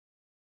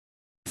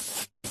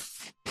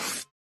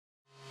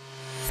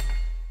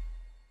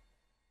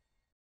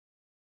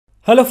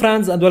Hello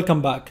friends and welcome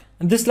back.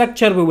 In this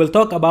lecture we will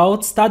talk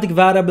about static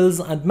variables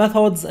and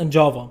methods in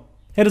Java.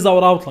 Here is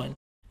our outline.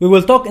 We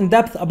will talk in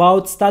depth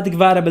about static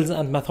variables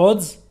and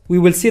methods. We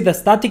will see the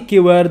static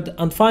keyword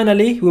and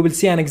finally we will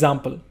see an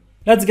example.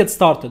 Let's get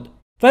started.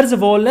 First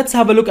of all, let's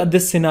have a look at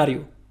this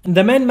scenario. In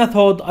the main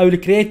method I will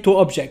create two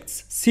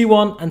objects,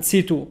 C1 and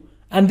C2,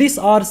 and these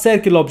are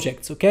circle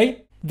objects,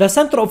 okay? The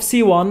center of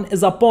C1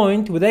 is a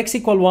point with x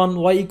equal 1,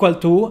 y equal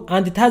 2,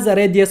 and it has a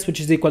radius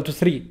which is equal to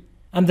 3.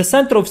 And the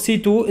center of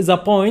C2 is a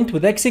point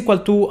with x equal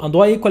 2 and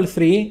y equal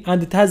 3,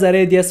 and it has a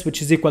radius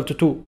which is equal to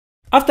 2.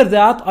 After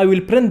that, I will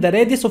print the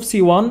radius of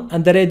C1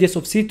 and the radius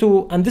of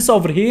C2, and this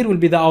over here will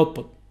be the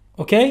output.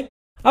 Okay?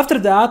 After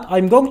that,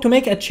 I'm going to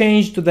make a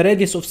change to the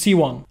radius of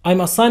C1. I'm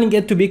assigning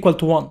it to be equal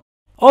to 1.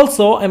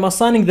 Also, I'm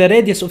assigning the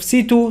radius of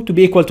C2 to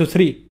be equal to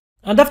 3.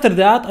 And after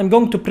that, I'm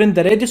going to print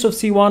the radius of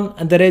C1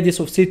 and the radius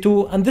of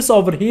C2, and this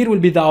over here will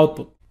be the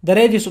output. The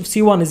radius of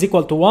C1 is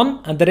equal to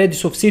 1 and the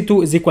radius of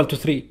C2 is equal to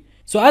 3.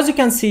 So as you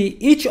can see,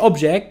 each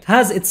object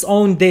has its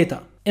own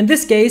data. In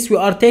this case, we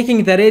are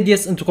taking the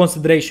radius into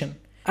consideration.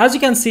 As you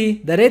can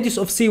see, the radius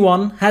of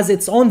C1 has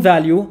its own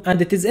value and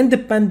it is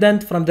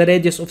independent from the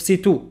radius of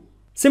C2.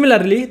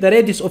 Similarly, the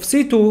radius of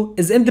C2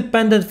 is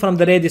independent from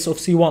the radius of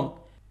C1.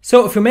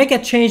 So if you make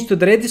a change to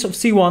the radius of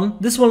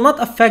C1, this will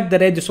not affect the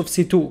radius of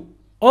C2.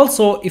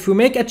 Also, if we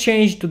make a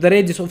change to the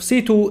radius of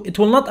C2, it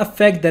will not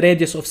affect the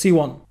radius of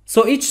C1.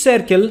 So each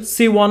circle,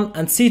 C1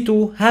 and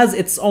C2, has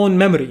its own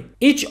memory.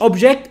 Each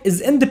object is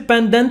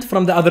independent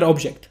from the other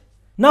object.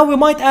 Now we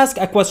might ask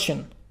a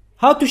question.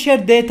 How to share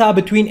data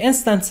between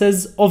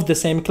instances of the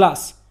same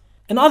class?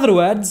 In other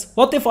words,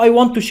 what if I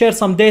want to share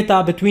some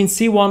data between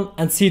C1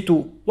 and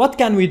C2? What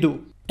can we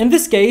do? In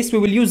this case, we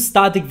will use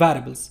static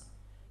variables.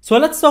 So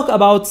let's talk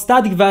about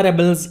static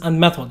variables and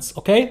methods,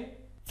 okay?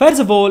 First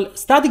of all,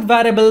 static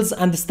variables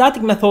and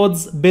static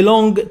methods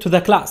belong to the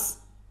class.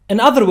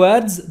 In other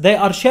words, they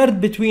are shared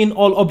between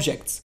all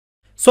objects.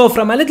 So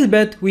from a little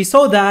bit, we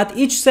saw that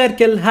each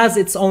circle has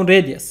its own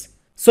radius.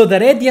 So the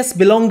radius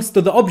belongs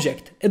to the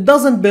object. It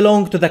doesn't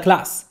belong to the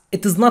class.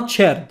 It is not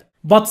shared.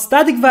 But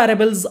static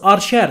variables are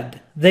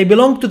shared. They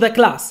belong to the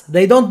class.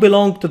 They don't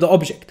belong to the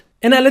object.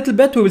 In a little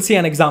bit, we will see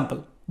an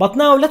example. But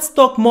now let's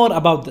talk more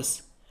about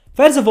this.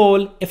 First of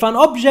all, if an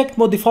object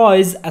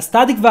modifies a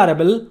static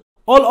variable,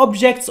 all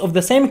objects of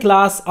the same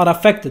class are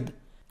affected,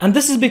 and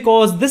this is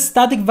because this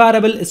static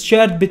variable is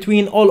shared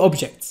between all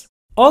objects.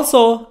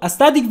 Also, a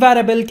static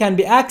variable can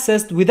be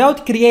accessed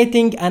without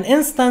creating an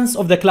instance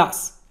of the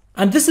class,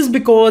 and this is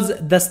because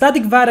the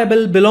static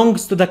variable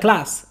belongs to the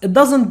class. It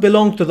doesn't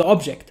belong to the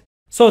object.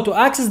 So to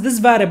access this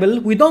variable,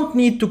 we don't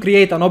need to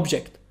create an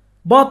object.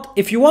 But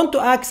if you want to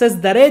access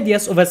the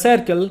radius of a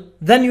circle,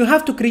 then you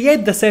have to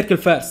create the circle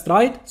first,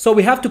 right? So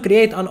we have to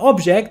create an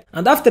object,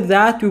 and after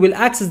that we will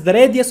access the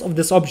radius of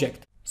this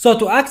object. So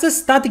to access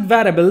static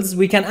variables,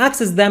 we can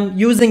access them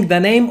using the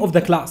name of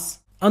the class.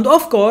 And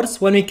of course,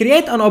 when we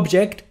create an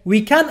object,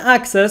 we can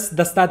access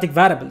the static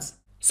variables.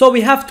 So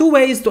we have two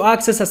ways to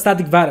access a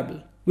static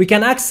variable. We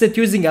can access it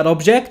using an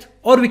object,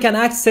 or we can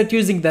access it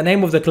using the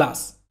name of the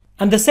class.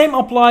 And the same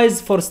applies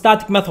for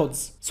static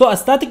methods. So a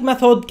static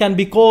method can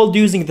be called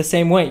using the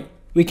same way.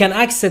 We can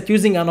access it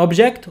using an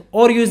object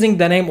or using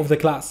the name of the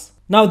class.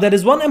 Now there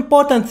is one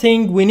important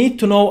thing we need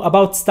to know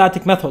about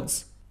static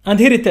methods. And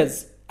here it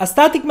is. A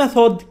static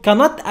method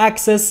cannot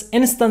access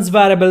instance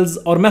variables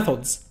or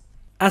methods.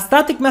 A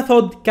static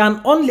method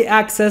can only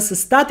access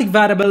static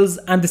variables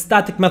and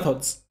static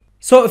methods.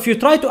 So if you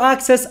try to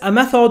access a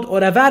method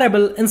or a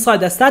variable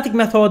inside a static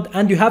method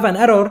and you have an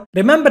error,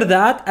 remember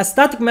that a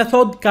static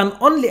method can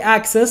only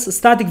access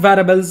static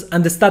variables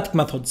and static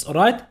methods,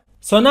 alright?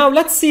 So now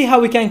let's see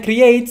how we can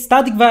create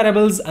static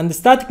variables and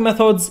static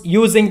methods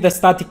using the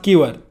static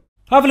keyword.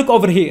 Have a look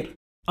over here.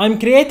 I'm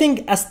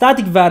creating a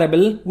static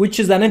variable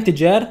which is an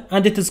integer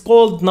and it is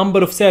called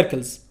number of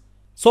circles.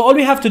 So all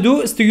we have to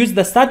do is to use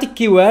the static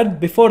keyword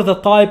before the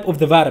type of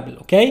the variable,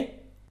 okay?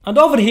 And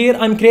over here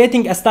I'm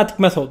creating a static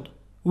method.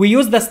 We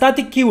use the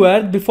static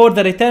keyword before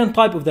the return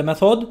type of the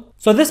method.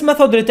 So this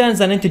method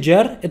returns an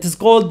integer. It is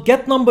called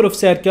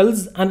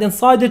getNumberOfCircles, and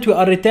inside it we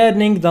are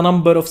returning the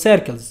number of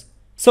circles.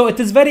 So it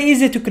is very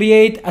easy to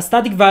create a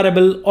static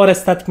variable or a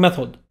static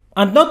method.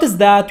 And notice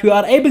that we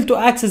are able to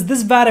access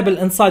this variable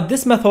inside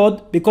this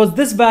method because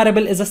this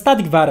variable is a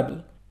static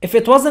variable. If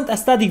it wasn't a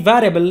static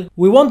variable,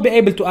 we won't be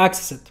able to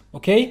access it,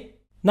 okay?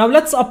 Now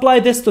let's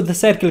apply this to the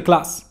circle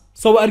class.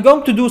 So we are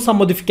going to do some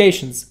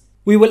modifications.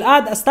 We will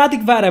add a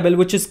static variable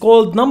which is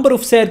called number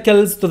of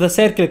circles to the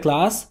circle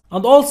class,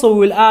 and also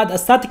we will add a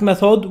static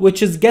method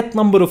which is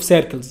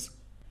getNumberOfCircles.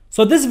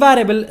 So this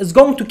variable is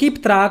going to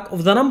keep track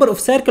of the number of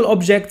circle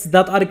objects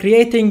that are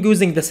creating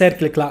using the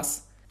circle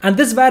class. And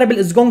this variable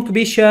is going to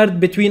be shared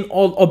between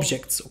all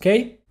objects,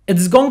 okay? It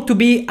is going to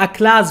be a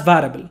class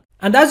variable.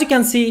 And as you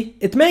can see,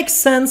 it makes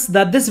sense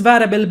that this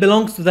variable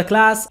belongs to the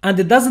class and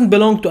it doesn't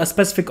belong to a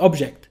specific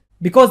object.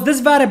 because this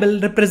variable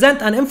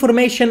represents an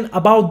information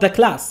about the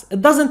class.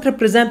 It doesn't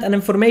represent an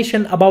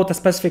information about a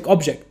specific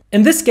object.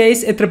 In this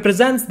case, it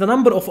represents the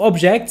number of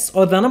objects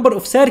or the number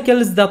of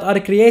circles that are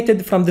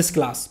created from this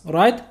class,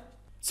 alright?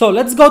 So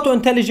let's go to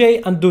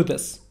IntelliJ and do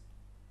this.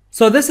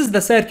 So this is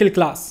the circle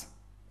class.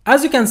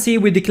 As you can see,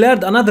 we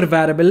declared another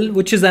variable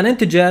which is an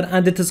integer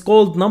and it is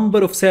called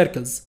number of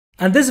circles.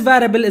 And this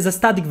variable is a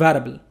static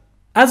variable.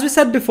 As we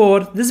said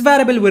before, this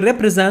variable will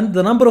represent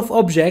the number of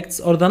objects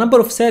or the number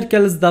of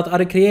circles that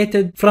are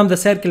created from the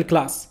circle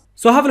class.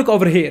 So have a look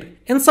over here.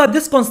 Inside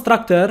this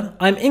constructor,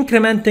 I'm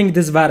incrementing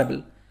this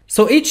variable.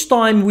 So each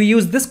time we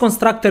use this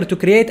constructor to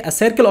create a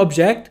circle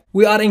object,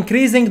 we are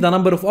increasing the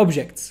number of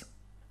objects.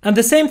 And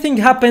the same thing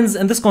happens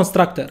in this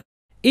constructor.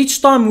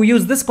 Each time we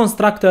use this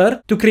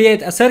constructor to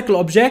create a circle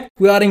object,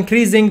 we are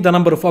increasing the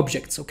number of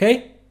objects,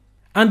 okay?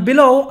 And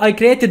below, I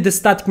created this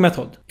static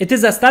method. It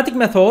is a static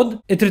method,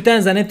 it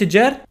returns an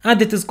integer,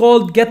 and it is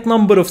called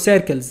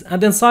getNumberOfCircles.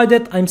 And inside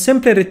it, I'm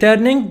simply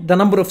returning the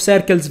number of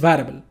circles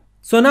variable.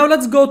 So now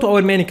let's go to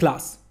our main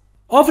class.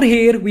 Over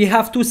here, we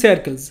have two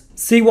circles,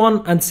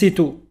 C1 and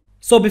C2.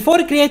 So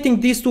before creating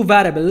these two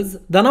variables,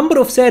 the number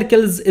of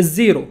circles is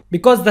 0,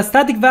 because the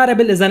static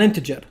variable is an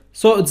integer.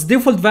 So its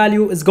default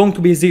value is going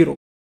to be 0.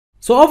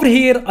 So over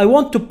here, I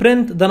want to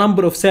print the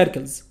number of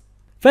circles.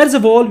 First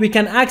of all, we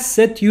can access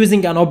it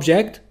using an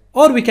object,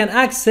 or we can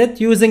access it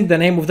using the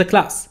name of the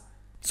class.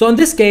 So in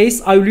this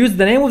case, I will use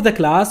the name of the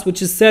class,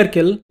 which is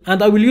circle,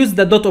 and I will use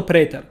the dot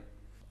operator.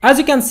 As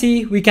you can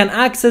see, we can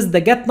access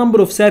the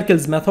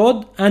getNumberOfCircles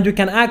method, and we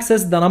can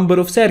access the number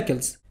of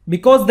circles,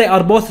 because they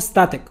are both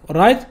static,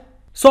 alright?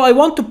 So I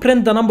want to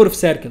print the number of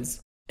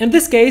circles. In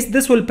this case,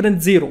 this will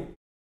print 0.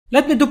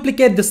 Let me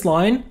duplicate this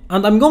line,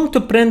 and I'm going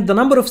to print the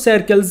number of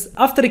circles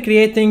after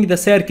creating the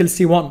circle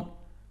C1.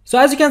 So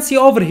as you can see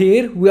over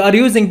here, we are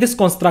using this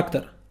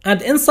constructor.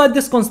 And inside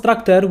this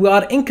constructor, we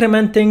are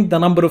incrementing the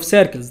number of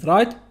circles,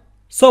 right?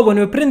 So when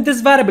we print this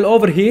variable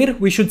over here,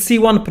 we should see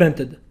 1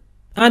 printed.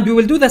 And we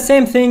will do the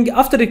same thing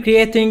after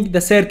creating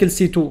the circle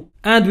C2.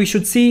 And we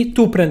should see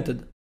 2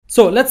 printed.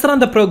 So let's run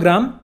the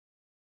program.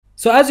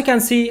 So as you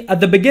can see, at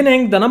the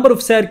beginning, the number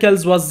of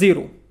circles was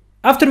 0.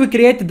 After we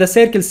created the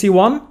circle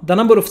C1, the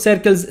number of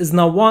circles is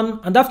now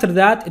 1. And after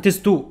that, it is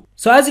 2.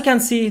 So as you can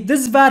see,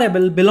 this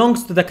variable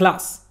belongs to the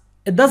class.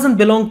 It doesn't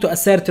belong to a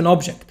certain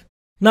object.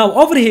 Now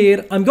over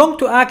here, I'm going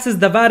to access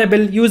the variable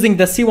using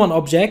the C1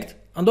 object,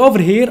 and over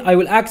here I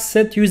will access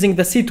it using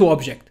the C2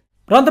 object.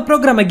 Run the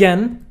program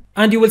again,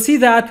 and you will see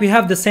that we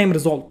have the same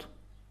result.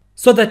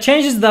 So the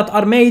changes that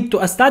are made to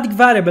a static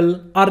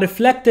variable are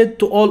reflected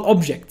to all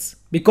objects,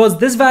 because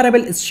this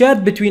variable is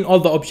shared between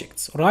all the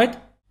objects, alright?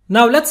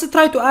 Now let's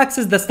try to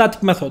access the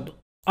static method.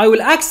 I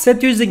will access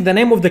it using the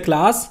name of the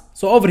class,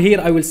 so over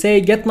here I will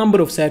say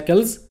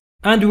getNumberOfCircles.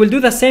 And we will do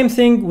the same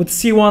thing with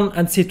C1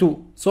 and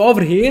C2. So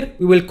over here,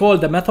 we will call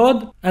the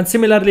method, and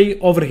similarly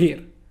over here.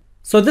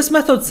 So this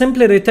method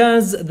simply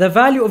returns the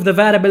value of the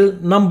variable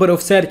number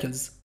of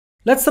circles.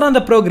 Let's run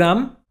the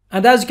program,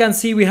 and as you can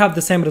see, we have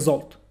the same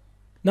result.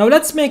 Now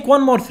let's make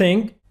one more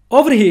thing.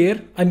 Over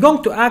here, I'm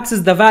going to access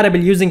the variable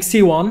using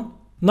C1,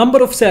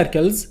 number of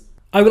circles.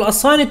 I will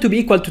assign it to be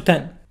equal to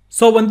 10.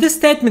 So when this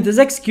statement is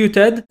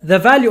executed, the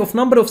value of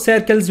number of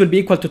circles will be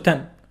equal to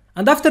 10.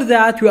 And after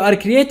that, we are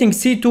creating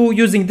C2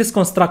 using this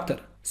constructor.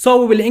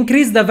 So we will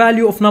increase the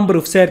value of number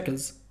of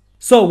circles.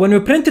 So when we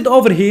print it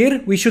over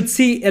here, we should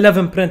see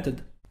 11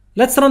 printed.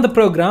 Let's run the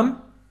program.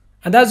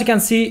 And as you can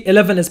see,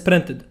 11 is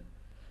printed.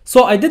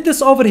 So I did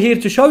this over here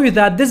to show you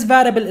that this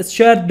variable is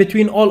shared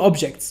between all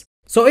objects.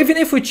 So even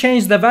if we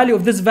change the value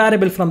of this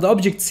variable from the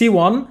object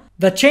C1,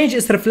 the change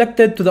is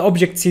reflected to the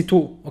object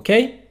C2,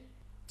 okay?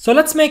 So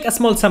let's make a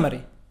small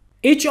summary.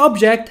 Each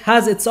object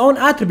has its own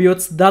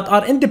attributes that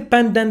are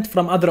independent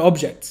from other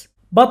objects.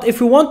 But if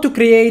we want to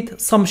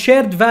create some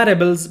shared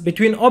variables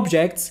between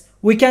objects,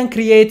 we can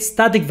create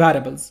static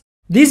variables.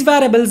 These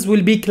variables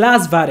will be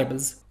class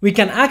variables. We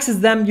can access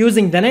them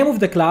using the name of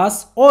the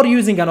class or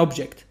using an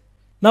object.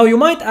 Now you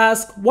might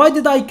ask, why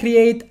did I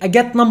create a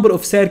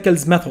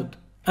getNumberOfCircles method?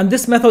 And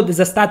this method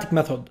is a static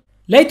method.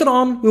 Later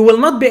on, we will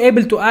not be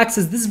able to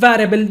access this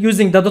variable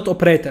using the dot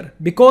operator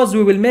because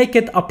we will make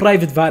it a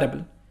private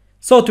variable.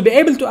 So to be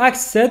able to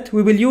access it,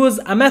 we will use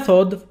a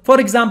method, for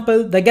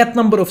example, the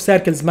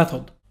getNumberOfCircles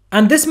method.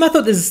 And this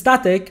method is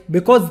static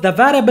because the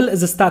variable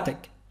is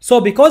static. So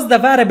because the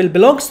variable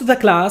belongs to the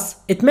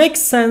class, it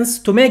makes sense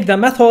to make the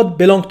method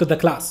belong to the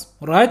class,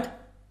 alright?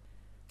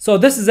 So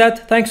this is it.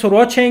 Thanks for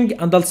watching,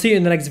 and I'll see you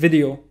in the next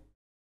video.